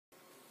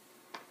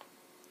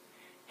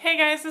Hey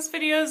guys, this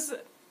video is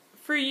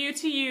for you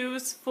to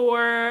use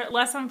for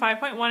lesson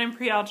 5.1 in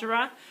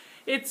pre-algebra.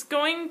 It's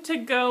going to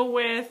go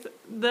with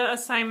the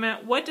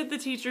assignment, what did the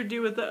teacher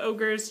do with the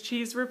Ogar's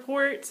cheese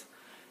report?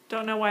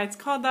 Don't know why it's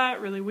called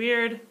that, really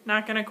weird,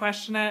 not going to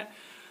question it.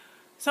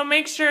 So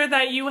make sure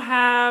that you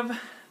have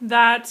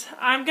that.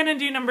 I'm going to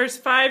do numbers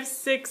 5,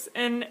 6,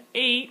 and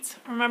 8.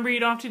 Remember, you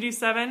don't have to do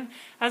 7,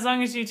 as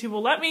long as YouTube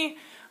will let me.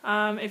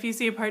 If you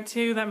see a part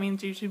 2, that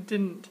means YouTube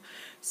didn't.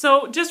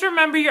 So just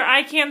remember your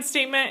I can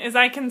statement is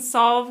I can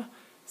solve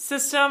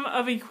system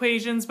of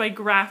equations by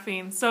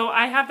graphing. So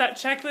I have that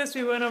checklist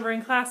we went over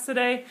in class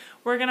today.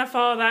 We're going to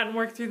follow that and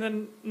work through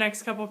the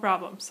next couple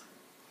problems.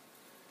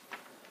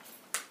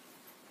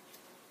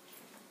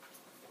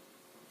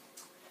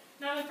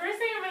 Now the first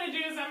thing I'm going to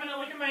do is I'm going to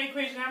look at my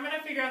equation. I'm going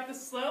to figure out the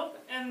slope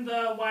and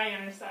the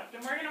y-intercept.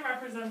 And we're going to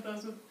represent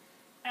those with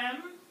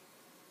M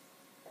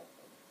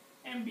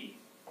and B.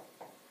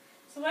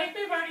 So like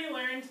we've already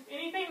learned,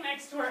 anything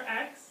next to our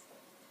x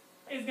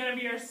is going to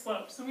be our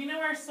slope. So we know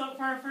our slope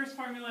for our first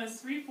formula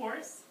is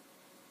 3/4.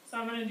 So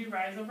I'm going to do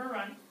rise over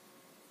run.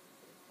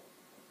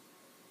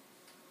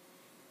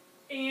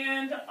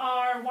 And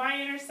our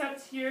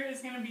y-intercept here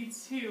is going to be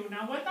 2.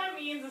 Now what that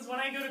means is when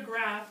I go to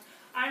graph,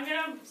 I'm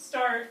going to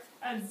start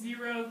at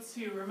 0,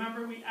 2.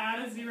 Remember, we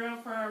add a 0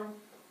 for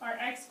our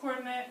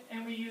x-coordinate,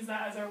 and we use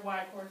that as our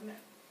y-coordinate.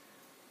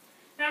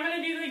 Now I'm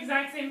going to do the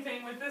exact same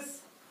thing with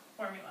this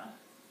formula.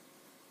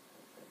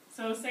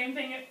 So same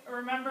thing,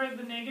 remember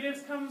the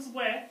negatives comes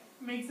with,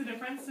 makes a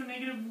difference, so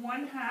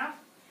 -1/2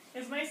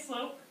 is my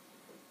slope,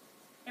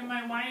 and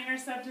my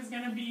y-intercept is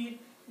going to be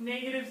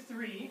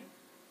 -3.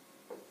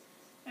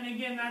 And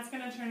again, that's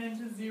going to turn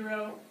into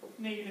 0,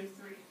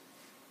 -3.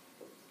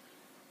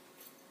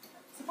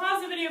 So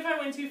pause the video if I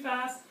went too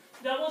fast,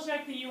 double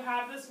check that you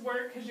have this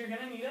work because you're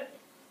going to need it.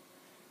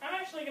 I'm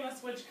actually going to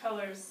switch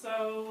colors,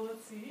 so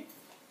let's see.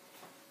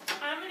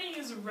 I'm going to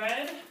use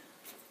red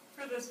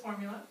for this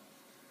formula.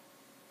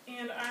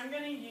 And I'm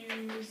going to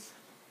use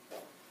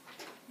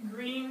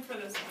green for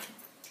this one.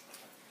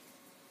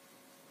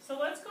 So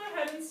let's go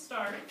ahead and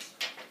start.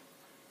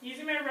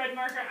 Using my red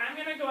marker, I'm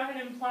going to go ahead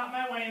and plot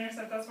my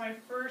y-intercept. That's my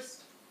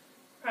first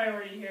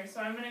priority here. So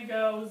I'm going to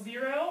go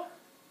 0,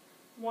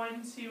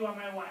 1, 2 on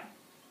my y.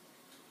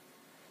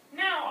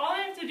 Now, all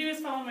I have to do is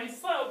follow my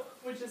slope,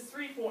 which is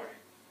 3, 4.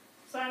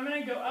 So I'm going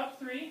to go up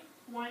 3,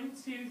 1,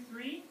 2,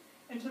 3,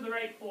 and to the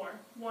right 4.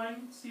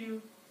 1,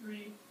 2,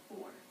 3,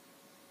 4.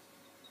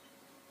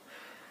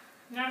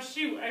 Now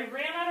shoot, I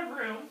ran out of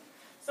room,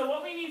 so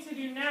what we need to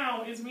do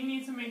now is we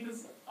need to make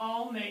this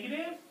all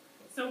negative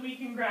so we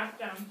can graph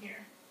down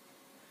here.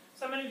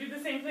 So I'm going to do the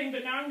same thing,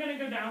 but now I'm going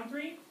to go down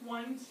 3,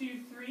 1,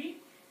 2,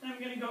 3, and I'm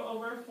going to go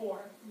over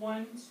 4,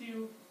 1,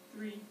 2,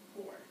 3,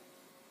 4.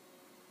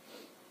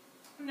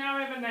 Now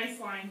I have a nice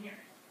line here.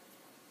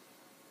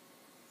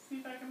 See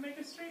if I can make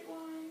a straight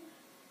line.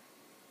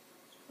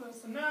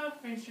 Close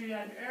enough, make sure you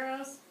add your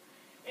arrows.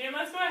 And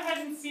let's go ahead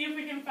and see if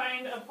we can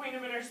find a point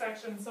of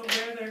intersection, so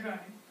where they're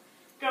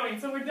going.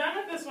 So we're done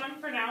with this one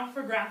for now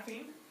for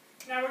graphing.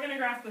 Now we're going to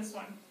graph this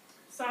one.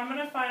 So I'm going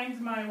to find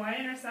my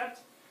y-intercept,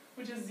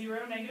 which is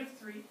 0,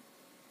 -3.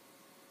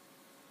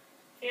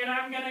 And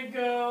I'm going to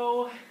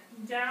go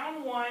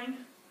down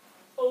 1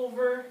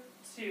 over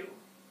 2.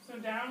 So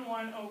down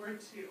 1 over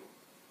 2.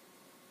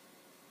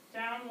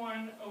 Down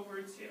 1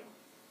 over 2.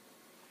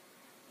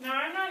 Now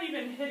I'm not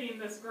even hitting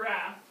this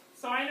graph,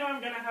 so I know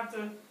I'm going to have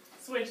to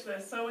switch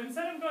this. So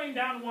instead of going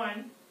down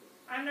 1,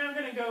 I'm now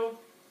going to go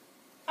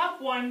up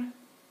 1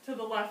 to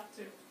the left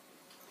 2.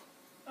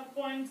 Up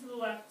 1 to the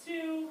left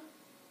 2.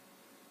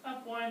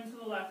 Up 1 to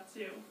the left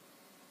 2.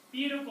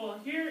 Beautiful.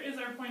 Here is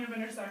our point of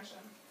intersection.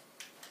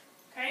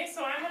 Okay,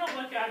 so I'm going to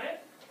look at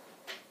it.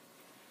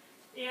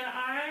 And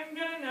I'm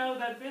going to know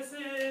that this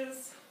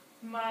is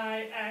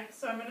my x.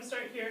 So I'm going to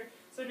start here.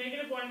 So -1,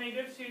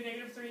 -2,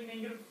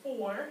 -3,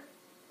 -4.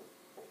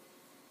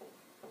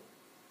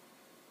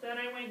 Then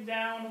I went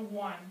down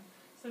 1.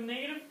 So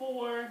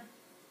 -4,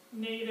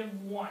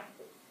 -1.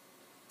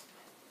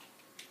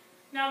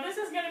 Now this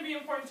is going to be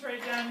important to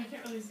write down. You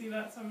can't really see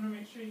that, so I'm going to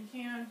make sure you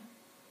can.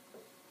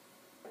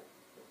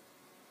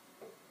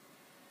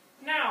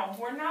 Now,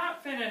 we're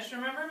not finished.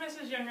 Remember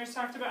Mrs. Younger's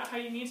talked about how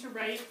you need to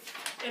write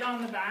it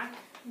on the back,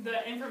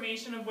 the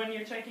information of when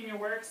you're checking your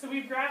work. So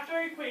we've graphed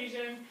our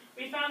equation,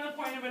 we found the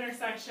point of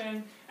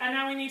intersection, and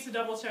now we need to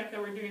double check that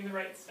we're doing the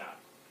right stuff.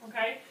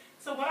 Okay?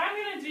 So what I'm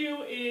going to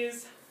do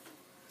is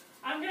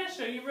I'm going to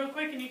show you real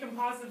quick, and you can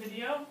pause the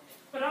video,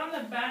 but on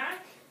the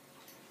back,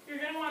 you're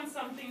going to want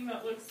something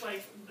that looks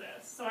like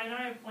this. So I know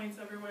I have points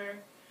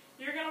everywhere.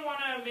 You're going to want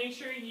to make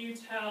sure you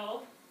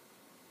tell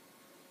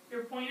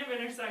your point of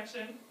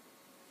intersection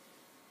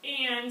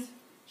and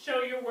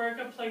show your work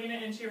of plugging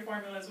it into your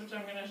formulas, which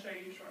I'm going to show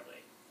you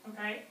shortly.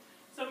 Okay?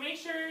 So make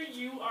sure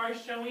you are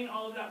showing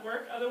all of that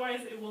work,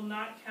 otherwise it will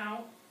not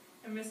count,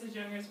 and Mrs.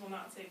 Younger's will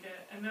not take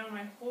it. And now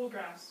my whole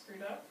graph's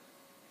screwed up.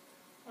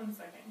 1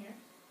 second here.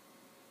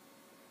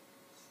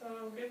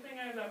 So good thing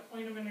I have that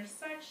point of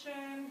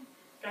intersection.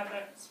 Got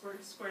that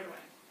squared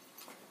away.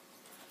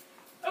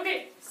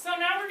 Okay, So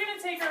now we're going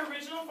to take our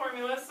original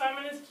formula, so I'm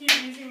going to keep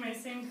using my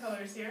same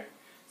colors here.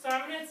 So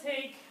I'm going to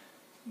take,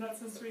 that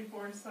says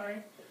 3/4, sorry,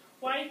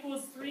 y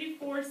equals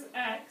 3/4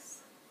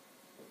 x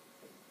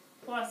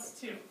plus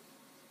 2.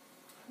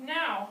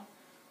 Now,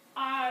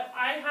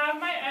 I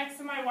have my x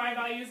and my y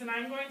values, and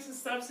I'm going to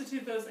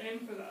substitute those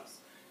in for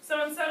those.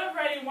 So instead of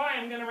writing y,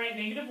 I'm going to write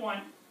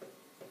 -1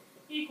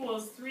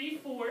 equals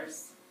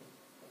 3/4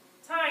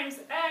 times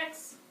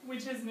x,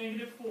 which is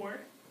 -4,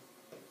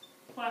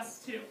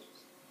 plus 2.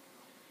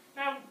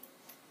 Now,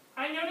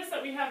 I notice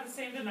that we have the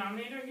same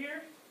denominator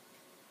here,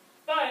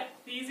 but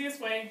the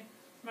easiest way,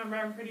 remember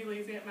I'm pretty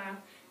lazy at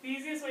math, the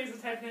easiest way is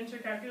to type it into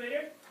your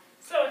calculator.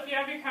 So if you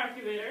have your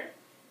calculator,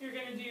 you're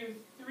going to do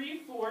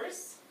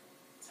 3/4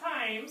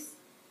 times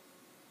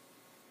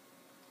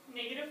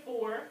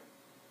 -4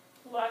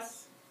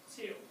 plus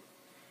 2.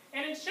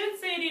 And it should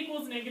say it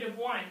equals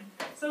 -1.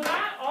 So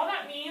that all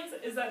that means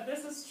is that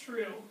this is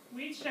true.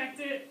 We checked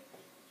it,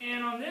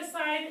 and on this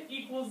side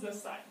equals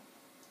this side.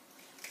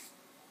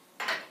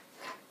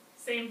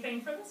 Same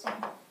thing for this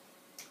one.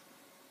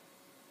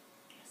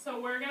 So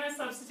we're going to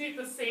substitute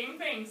the same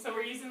thing. So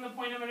we're using the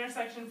point of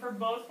intersection for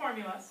both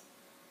formulas.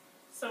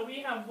 So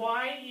we have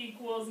y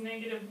equals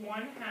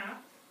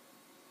 -1/2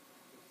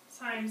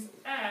 times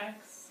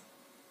x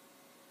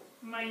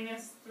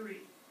minus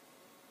 3.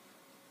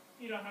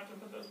 You don't have to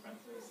put those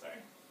parentheses,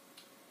 sorry.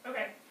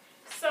 Okay,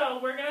 so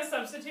we're going to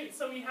substitute.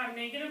 So we have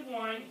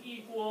 -1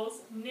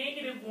 equals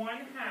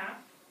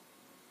 -1/2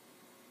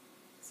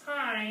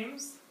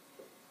 times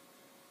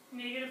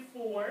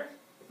 -4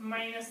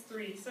 minus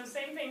 3. So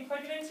same thing,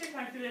 plug it into your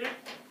calculator.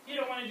 You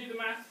don't want to do the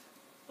math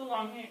the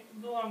long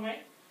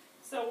way.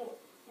 So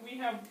we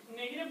have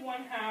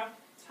 -1/2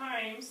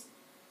 times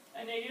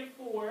a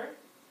 -4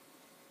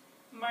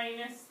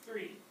 minus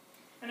 3.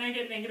 And I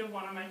get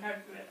 -1 on my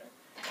calculator.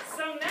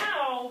 So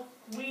now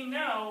we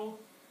know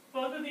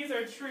both of these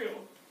are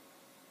true.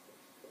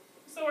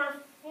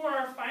 So for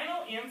our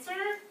final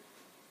answer,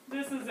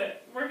 this is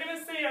it. We're going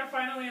to say our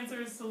final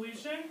answer is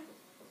solution.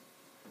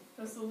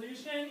 The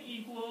solution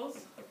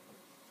equals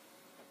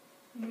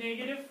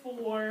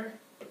 -4,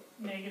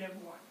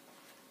 -1.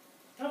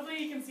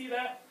 Hopefully you can see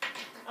that.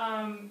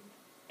 And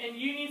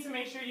you need to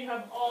make sure you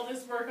have all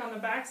this work on the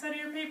back side of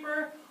your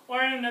paper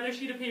or on another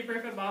sheet of paper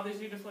if it bothers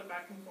you to flip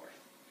back and forth.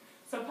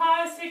 So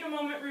pause, take a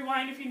moment,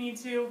 rewind if you need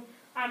to.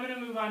 I'm going to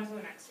move on to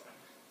the next one.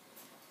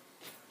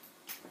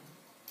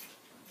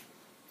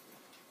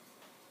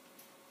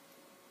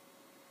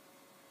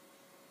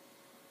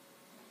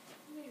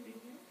 Maybe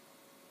here.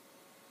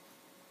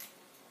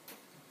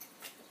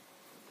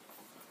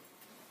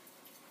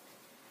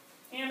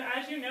 And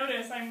as you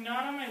notice, I'm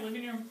not on my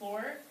living room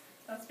floor.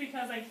 That's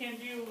because I can't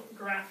do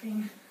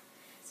graphing.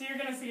 So you're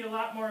going to see a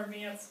lot more of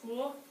me at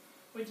school,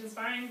 which is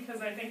fine because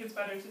I think it's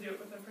better to do it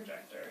with a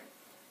projector.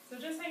 So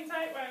just hang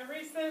tight while I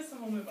erase this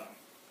and we'll move on.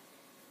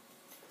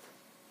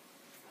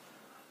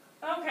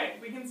 Okay,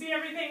 we can see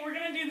everything. We're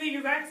going to do the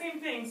exact same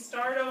thing.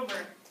 Start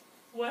over.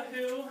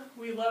 Woohoo,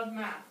 we love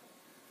math.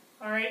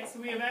 Alright, so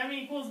we have m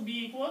equals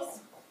b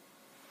equals.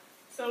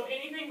 So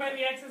anything by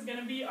the x is going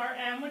to be our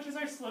m, which is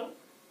our slope.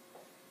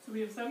 So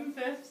we have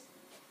 7/5.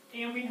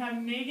 And we have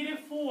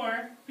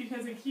 -4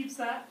 because it keeps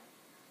that,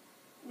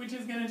 which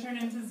is going to turn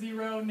into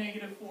 0,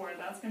 -4.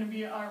 That's going to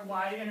be our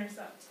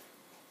y-intercept.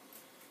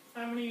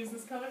 I'm going to use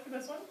this color for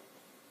this one.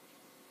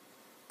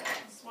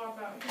 I'll swap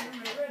out here.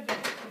 My red does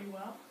it pretty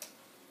well.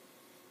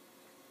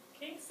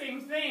 Okay,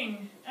 same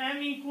thing.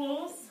 M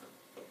equals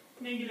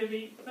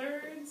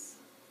 -8/3.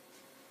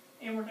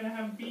 And we're going to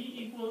have b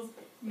equals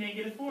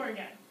 -4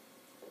 again.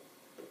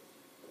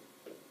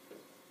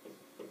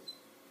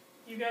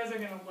 You guys are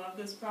going to love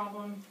this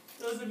problem.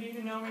 Those of you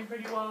who know me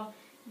pretty well,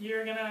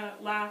 you're going to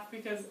laugh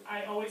because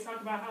I always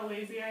talk about how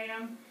lazy I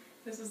am.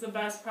 This is the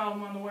best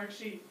problem on the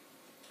worksheet.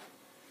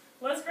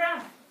 Let's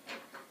graph.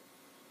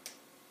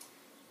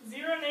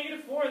 0,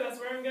 -4, that's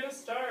where I'm going to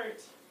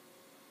start.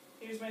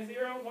 Here's my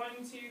 0,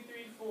 1, 2,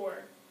 3,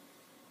 4.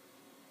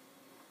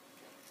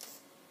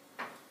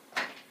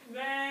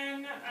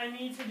 Then I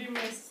need to do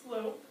my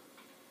slope.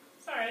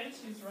 Sorry, I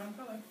just used the wrong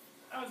color.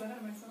 I was ahead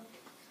of myself.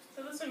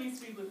 So this one needs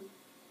to be blue.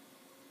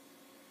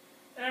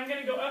 And I'm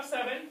going to go up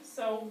 7,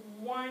 so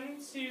 1,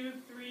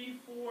 2, 3,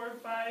 4,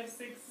 5,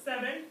 6,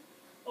 7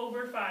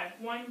 over 5.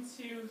 1,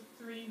 2,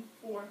 3,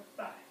 4,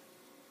 5.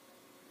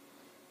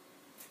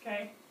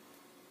 Okay?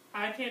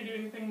 I can't do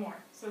anything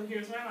more. So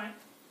here's my line.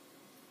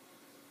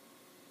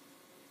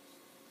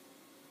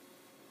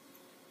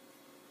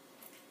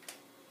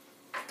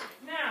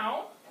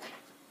 Now,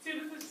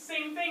 do the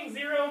same thing,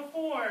 0,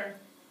 4.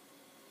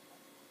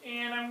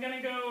 And I'm going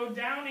to go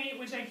down 8,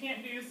 which I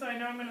can't do, so I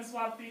know I'm going to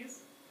swap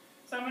these.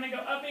 So I'm going to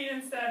go up 8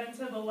 instead and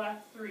to the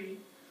left 3.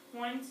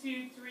 1,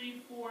 2,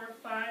 3, 4,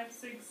 5,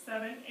 6,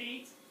 7,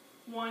 8.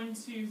 1,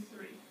 2,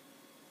 3.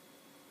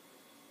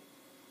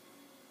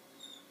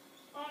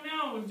 Oh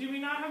no, do we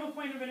not have a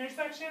point of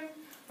intersection?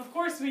 Of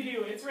course we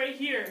do, it's right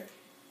here.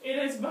 It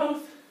is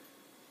both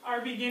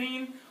our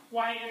beginning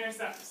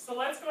y-intercepts. So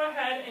let's go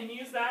ahead and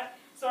use that.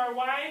 So our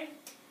y,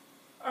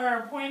 or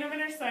our point of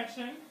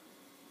intersection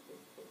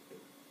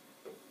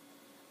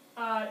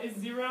is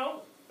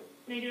 0,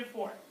 negative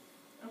 4.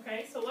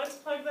 Okay, so let's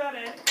plug that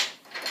in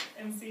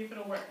and see if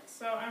it'll work.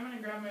 So I'm going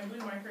to grab my blue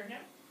marker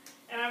again,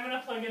 and I'm going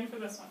to plug in for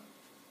this one.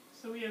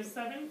 So we have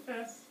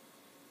 7/5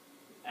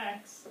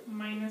 x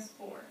minus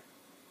 4.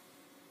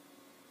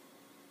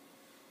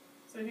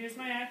 So here's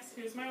my x,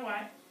 here's my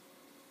y.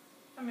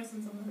 I'm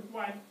missing something.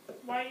 Y.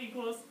 Y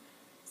equals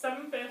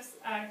 7/5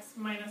 x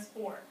minus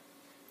 4.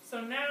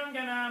 So now I'm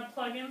going to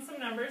plug in some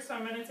numbers. So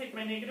I'm going to take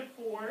my negative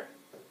 4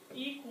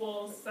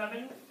 equals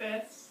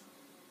 7/5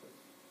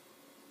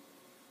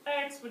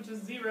 x, which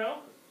is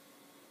 0,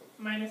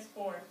 minus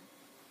 4.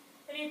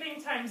 Anything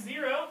times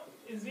 0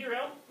 is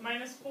 0.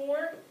 Minus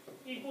 4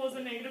 equals a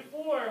negative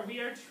 4. We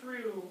are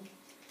true.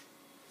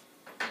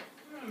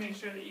 I'm going to make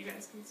sure that you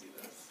guys can see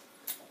this.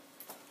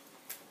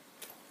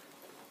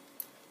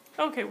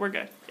 Okay, we're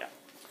good. Yeah.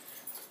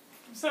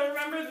 So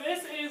remember,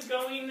 this is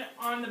going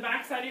on the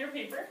back side of your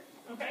paper.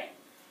 Okay?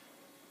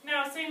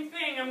 Now, same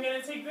thing. I'm going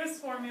to take this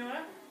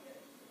formula.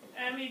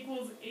 M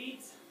equals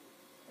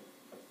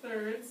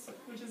 8/3,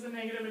 which is a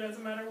negative, it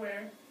doesn't matter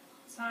where,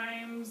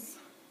 times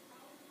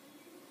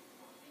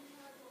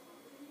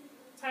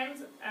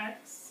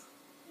x.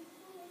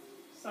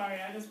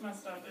 Sorry, I just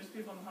messed up. There's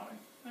people in the hallway.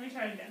 Let me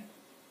try it again.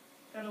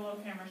 Got a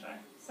little camera shy.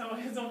 So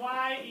it's a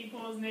y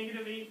equals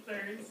negative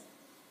 8/3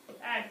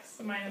 x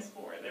minus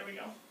 4. There we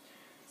go.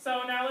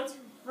 So now let's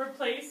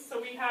replace.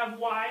 So we have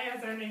y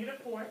as our negative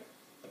 4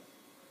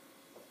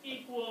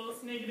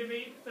 equals negative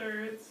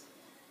 8/3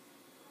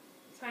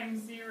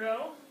 times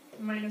 0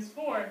 minus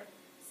 4.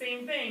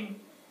 Same thing.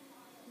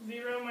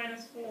 0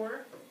 minus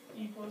 4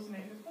 equals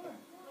negative 4.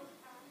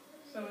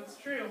 So it's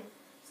true.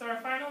 So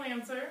our final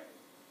answer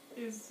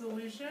is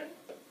solution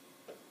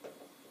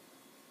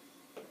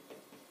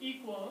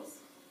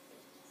equals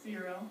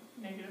 0,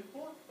 negative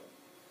 4.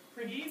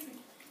 Pretty easy.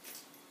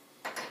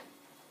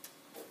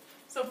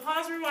 So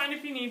pause, rewind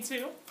if you need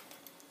to.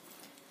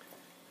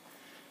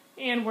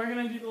 And we're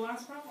going to do the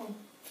last problem.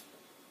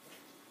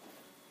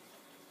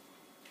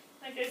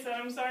 Like I said,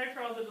 I'm sorry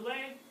for all the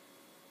delay.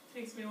 It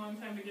takes me a long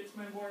time to get to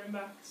my board and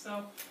back.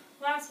 So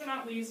last but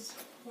not least,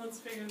 let's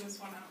figure this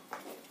one out.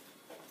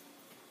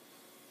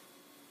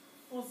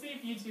 We'll see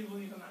if YouTube will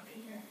even let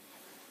me here.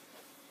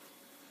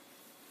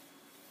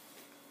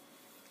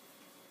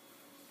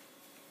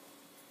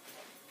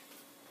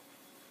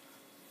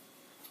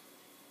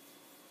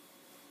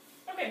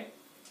 Okay,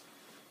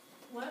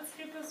 let's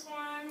get this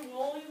one.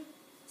 We'll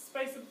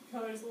spice up the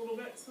colors a little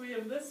bit. So we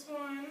have this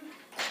one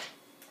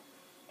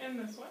and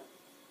this one.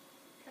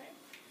 Okay.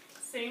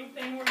 Same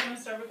thing, we're going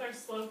to start with our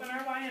slope and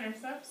our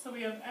y-intercept. So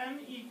we have m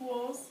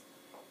equals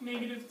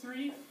negative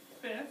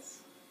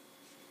 3/5.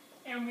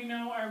 And we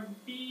know our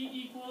b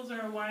equals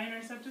our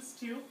y-intercept is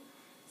 2.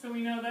 So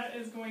we know that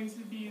is going to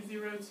be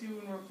 0, 2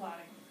 when we're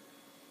plotting.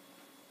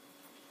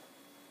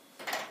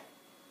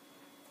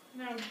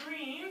 Now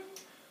green,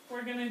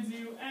 we're going to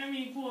do m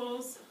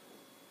equals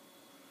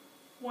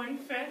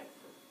 1/5.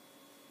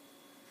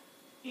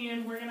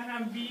 And we're going to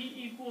have b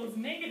equals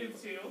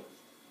negative 2,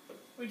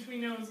 which we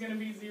know is going to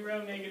be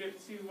 0, negative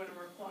 2 when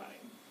we're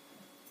plotting.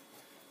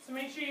 So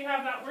make sure you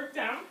have that worked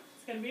down.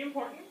 It's going to be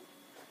important.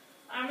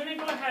 I'm going to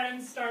go ahead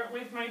and start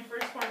with my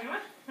first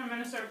formula. I'm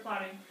going to start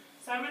plotting.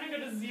 So I'm going to go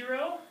to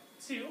 0,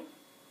 2.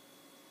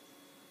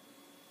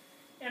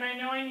 And I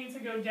know I need to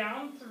go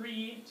down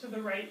 3 to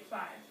the right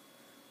 5.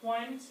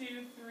 1,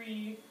 2,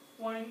 3,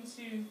 1,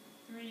 2,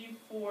 3,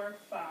 4,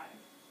 5.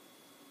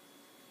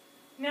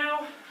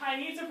 Now, I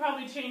need to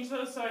probably change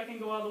those so I can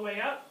go all the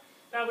way up.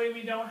 That way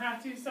we don't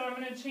have to. So I'm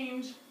going to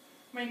change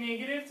my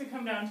negative to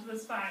come down to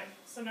this 5.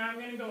 So now I'm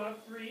going to go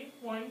up 3.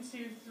 1,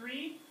 2,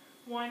 3.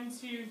 1,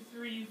 2,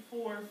 3,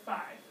 4,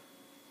 5.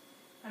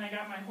 And I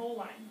got my whole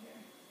line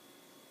here.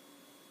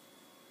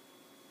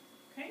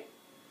 Okay?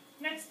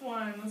 Next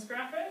one. Let's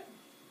graph it.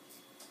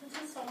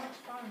 This is so much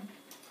fun.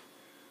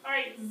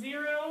 Alright,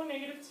 0,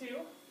 negative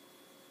 2.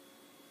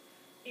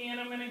 And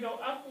I'm going to go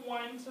up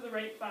 1 to the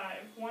right 5.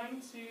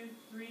 1, 2,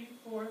 3,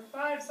 4,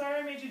 5. Sorry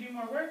I made you do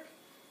more work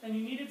than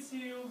you needed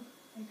to.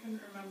 I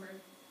couldn't remember.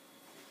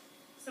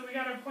 So we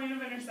got our point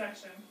of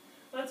intersection.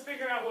 Let's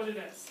figure out what it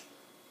is.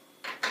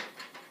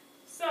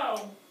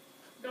 So,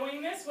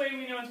 going this way,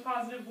 we know it's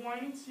positive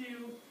 1,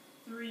 2,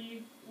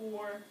 3,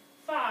 4,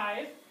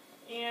 5.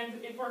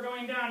 And if we're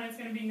going down, it's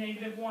going to be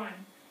negative 1.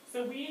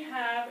 So we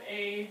have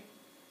a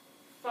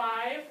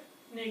 5,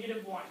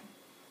 negative 1.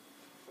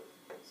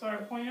 So our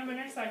point of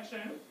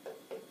intersection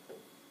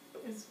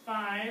is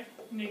 5,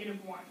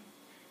 negative 1.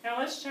 Now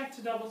let's check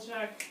to double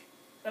check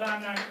that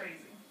I'm not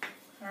crazy.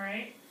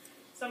 Alright?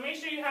 So make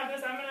sure you have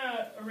this. I'm going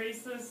to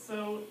erase this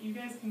so you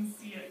guys can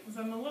see it, because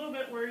I'm a little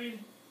bit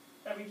worried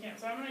that we can't.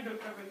 So I'm going to go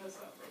cover this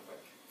up real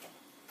quick.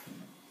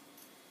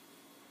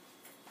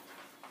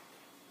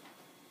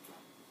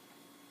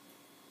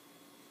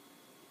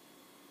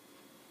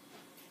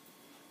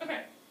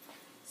 Okay.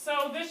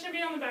 So this should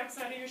be on the back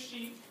side of your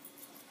sheet.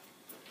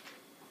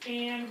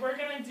 And we're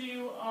going to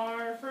do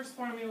our first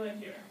formula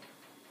here.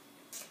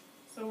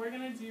 So we're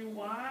going to do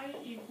y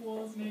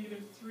equals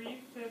negative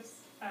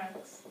 3/5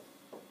 x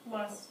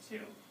plus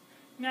 2.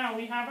 Now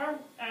we have our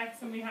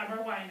x and we have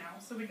our y now,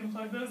 so we can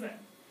plug those in.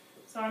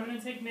 So I'm going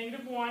to take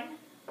 -1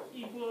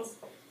 equals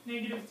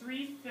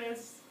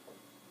 -3/5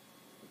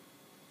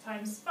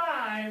 times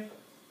 5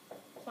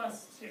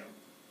 plus 2.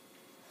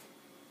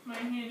 My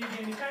handy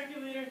dandy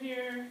calculator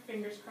here,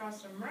 fingers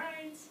crossed I'm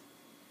right.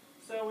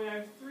 So we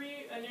have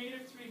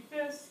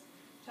 -3/5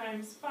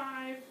 times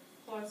 5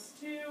 plus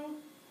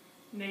 2,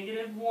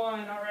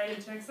 -1. Alright,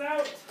 it checks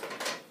out.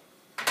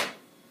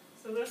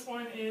 So this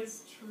one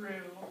is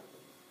true.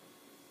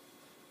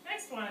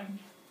 Next one.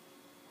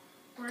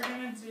 We're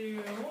going to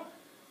do,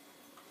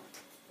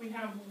 we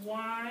have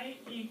y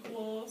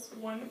equals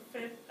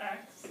 1/5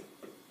 x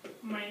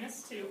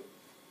minus 2.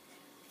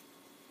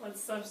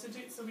 Let's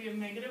substitute, so we have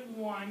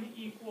 -1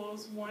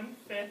 equals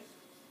 1/5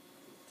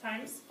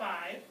 times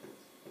 5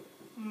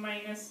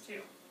 minus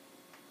 2.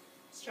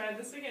 Let's try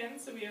this again,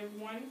 so we have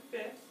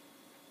 1/5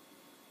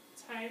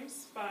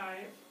 times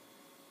 5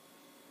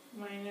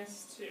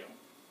 minus 2.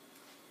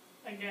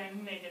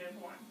 Again,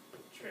 -1.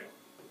 True.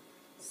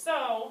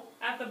 So,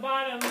 at the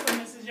bottom, so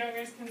Mrs.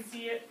 Youngers can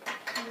see it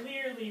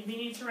clearly, we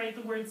need to write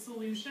the word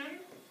solution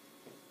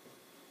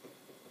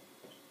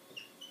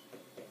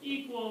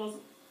equals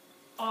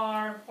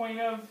our point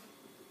of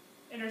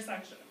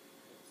intersection.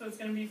 So it's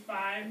going to be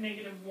 5,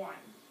 -1.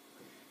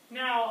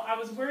 Now, I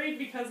was worried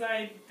because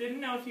I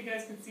didn't know if you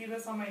guys could see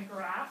this on my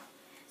graph.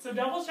 So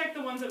double check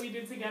the ones that we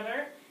did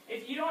together.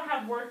 If you don't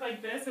have work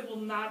like this, it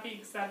will not be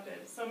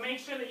accepted. So make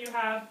sure that you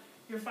have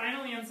your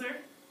final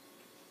answer,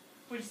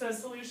 which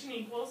says solution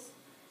equals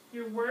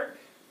your work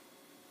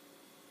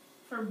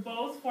for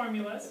both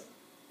formulas,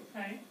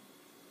 okay,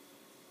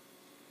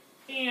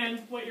 and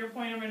what your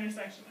point of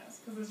intersection is,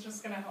 because it's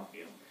just going to help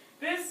you.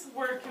 This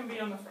work can be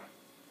on the front.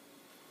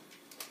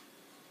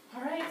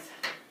 All right,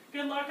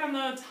 good luck on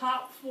the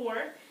top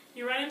 4. If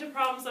you run into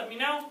problems, let me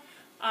know.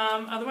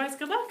 Otherwise,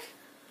 good luck.